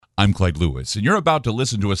I'm Clyde Lewis, and you're about to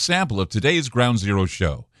listen to a sample of today's Ground Zero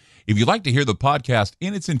show. If you'd like to hear the podcast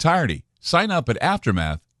in its entirety, sign up at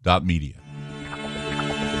aftermath.media.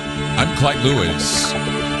 I'm Clyde Lewis,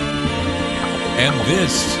 and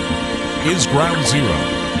this is Ground Zero.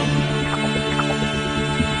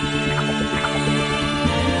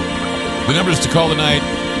 The numbers to call tonight,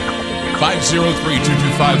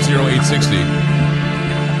 503-225-0860.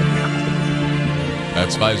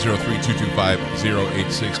 That's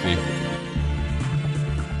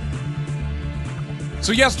 503-225-0860.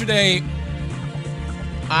 So yesterday,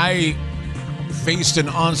 I faced an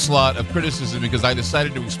onslaught of criticism because I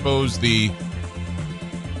decided to expose the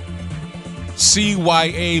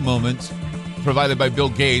CYA moment provided by Bill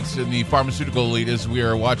Gates and the pharmaceutical elite as we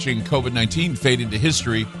are watching COVID-19 fade into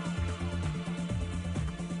history.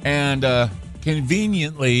 And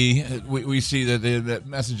conveniently, we see that the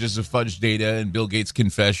messages of fudged data and Bill Gates'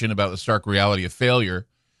 confession about the stark reality of failure,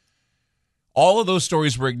 all of those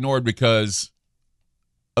stories were ignored because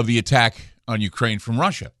of the attack on Ukraine from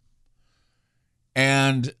Russia.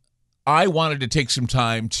 And I wanted to take some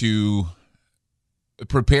time to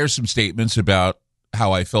prepare some statements about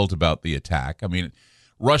how I felt about the attack. I mean,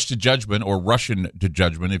 rush to judgment, or Russian to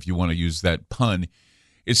judgment, if you want to use that pun,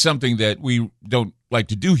 is something that we don't like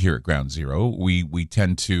to do here at Ground Zero. We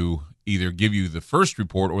tend to either give you the first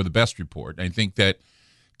report or the best report. And I think that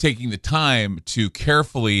taking the time to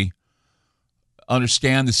carefully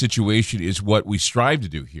understand the situation is what we strive to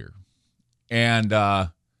do here. And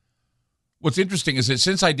what's interesting is that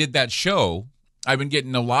since I did that show, I've been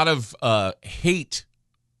getting a lot of hate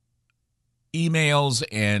emails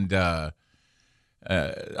and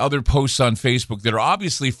other posts on Facebook that are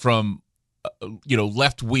obviously from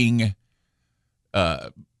left-wing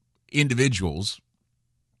individuals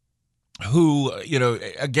who,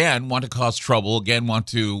 again, want to cause trouble, again, want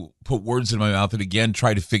to put words in my mouth, and again,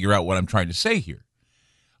 try to figure out what I'm trying to say here.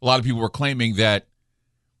 A lot of people were claiming that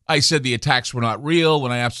I said the attacks were not real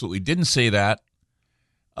when I absolutely didn't say that.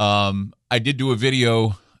 I did do a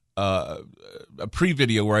video, a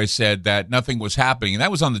pre-video where I said that nothing was happening, and that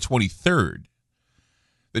was on the 23rd.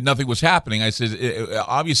 That nothing was happening. I said,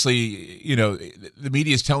 obviously, the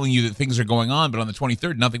media is telling you that things are going on, but on the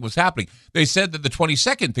 23rd, nothing was happening. They said that the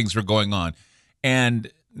 22nd things were going on, and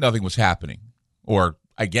nothing was happening. Or,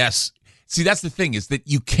 I guess, see, that's the thing, is that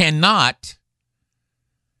you cannot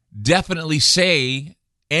definitely say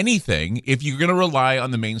anything if you're going to rely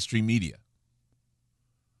on the mainstream media.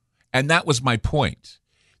 And that was my point,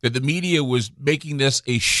 that the media was making this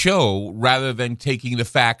a show rather than taking the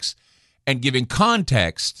facts and giving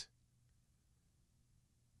context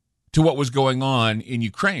to what was going on in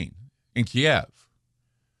Ukraine, in Kiev.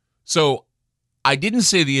 So I didn't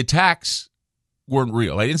say the attacks weren't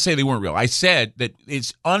real. I didn't say they weren't real. I said that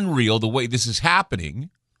it's unreal the way this is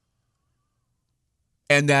happening,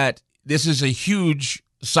 and that this is a huge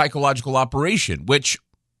psychological operation, which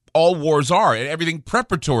all wars are, and everything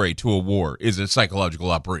preparatory to a war is a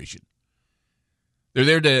psychological operation.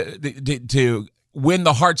 They're there to win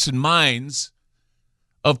the hearts and minds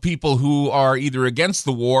of people who are either against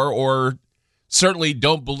the war or certainly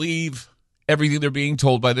don't believe everything they're being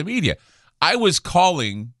told by the media. I was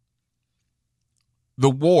calling the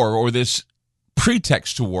war, or this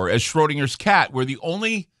pretext to war, as Schrodinger's cat, where the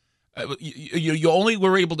only you only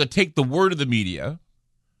were able to take the word of the media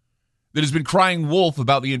that has been crying wolf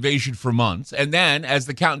about the invasion for months, and then as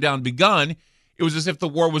the countdown begun, it was as if the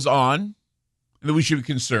war was on and that we should be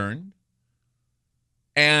concerned,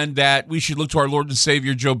 and that we should look to our Lord and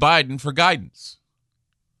Savior, Joe Biden, for guidance.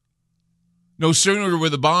 No sooner were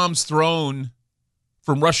the bombs thrown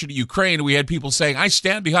from Russia to Ukraine, and we had people saying, I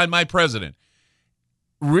stand behind my president.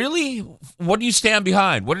 Really? What do you stand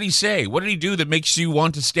behind? What did he say? What did he do that makes you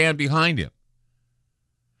want to stand behind him?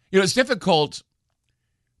 It's difficult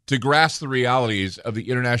to grasp the realities of the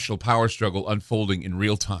international power struggle unfolding in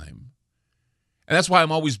real time. And that's why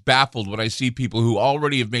I'm always baffled when I see people who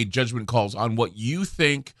already have made judgment calls on what you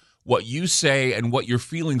think, what you say, and what your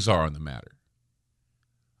feelings are on the matter.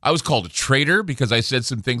 I was called a traitor because I said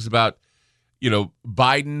some things about,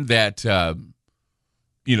 Biden that,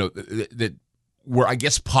 that were, I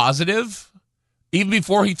guess, positive. Even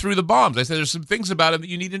before he threw the bombs, I said there's some things about him that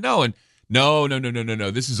you need to know. And no.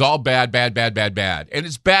 This is all bad. And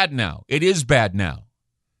it's bad now. It is bad now.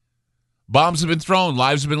 Bombs have been thrown.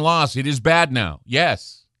 Lives have been lost. It is bad now.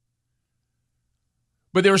 Yes.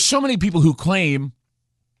 But there are so many people who claim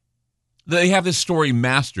that they have this story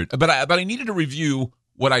mastered. But I needed to review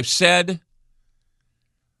what I've said.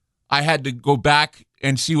 I had to go back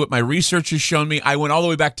and see what my research has shown me. I went all the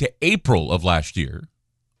way back to April of last year.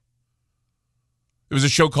 There was a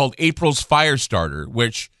show called April's Firestarter,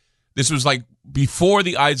 which This was like before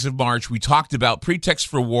the Ides of March. We talked about pretext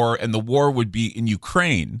for war, and the war would be in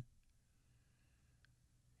Ukraine.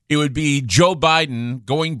 It would be Joe Biden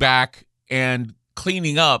going back and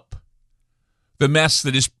cleaning up the mess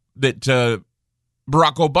that Barack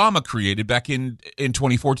Obama created back in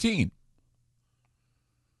 2014.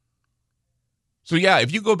 So, yeah,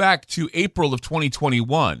 if you go back to April of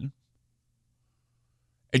 2021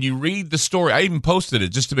 and you read the story, I even posted it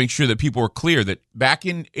just to make sure that people were clear that back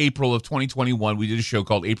in April of 2021, we did a show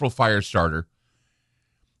called April Firestarter,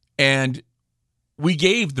 and we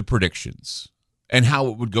gave the predictions and how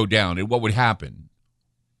it would go down and what would happen.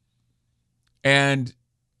 And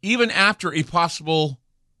even after a possible,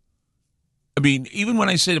 even when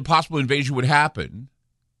I said a possible invasion would happen,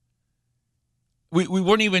 we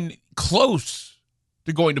weren't even close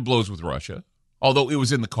to going to blows with Russia, although it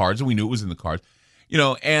was in the cards, and we knew it was in the cards.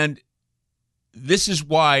 And this is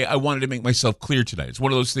why I wanted to make myself clear tonight. It's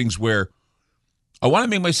one of those things where I want to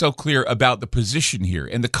make myself clear about the position here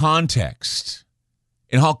and the context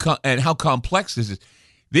and how complex this is.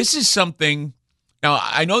 This is something. Now,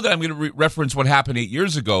 I know that I'm going to reference what happened 8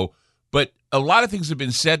 years ago, but a lot of things have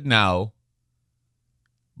been said now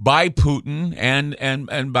by Putin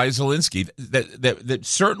and by Zelensky that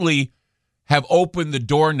certainly have opened the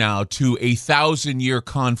door now to a 1,000-year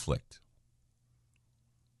conflict.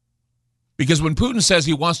 Because when Putin says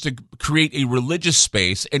he wants to create a religious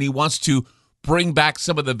space and he wants to bring back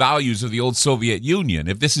some of the values of the old Soviet Union,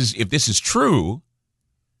 if this is true,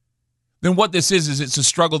 then what this is it's a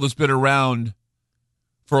struggle that's been around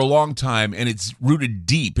for a long time, and it's rooted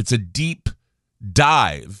deep. It's a deep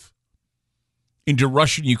dive into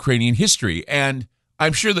Russian-Ukrainian history. And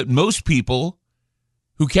I'm sure that most people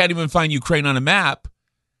who can't even find Ukraine on a map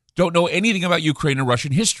don't know anything about Ukraine or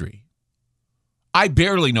Russian history. I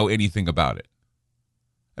barely know anything about it.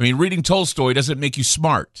 Reading Tolstoy doesn't make you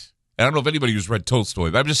smart. I don't know if anybody who's read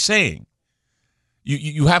Tolstoy, but I'm just saying.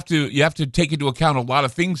 You have to take into account a lot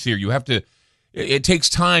of things here. It takes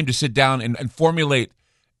time to sit down and formulate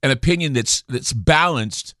an opinion that's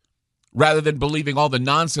balanced rather than believing all the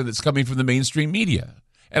nonsense that's coming from the mainstream media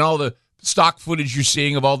and all the stock footage you're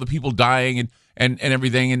seeing of all the people dying and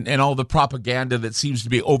everything and all the propaganda that seems to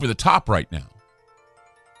be over the top right now.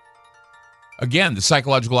 Again, the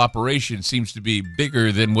psychological operation seems to be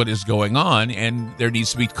bigger than what is going on, and there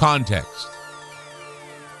needs to be context.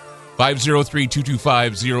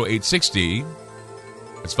 503-225-0860.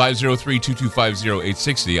 It's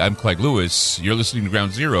 503-225-0860. I'm Clegg Lewis. You're listening to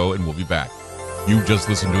Ground Zero, and we'll be back. You just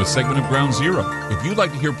listened to a segment of Ground Zero. If you'd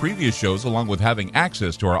like to hear previous shows along with having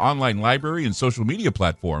access to our online library and social media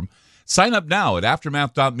platform, sign up now at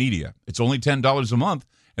aftermath.media. It's only $10 a month,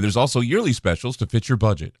 and there's also yearly specials to fit your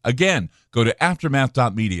budget. Again, go to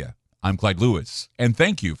aftermath.media. I'm Clegg Lewis, and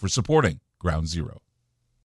thank you for supporting Ground Zero.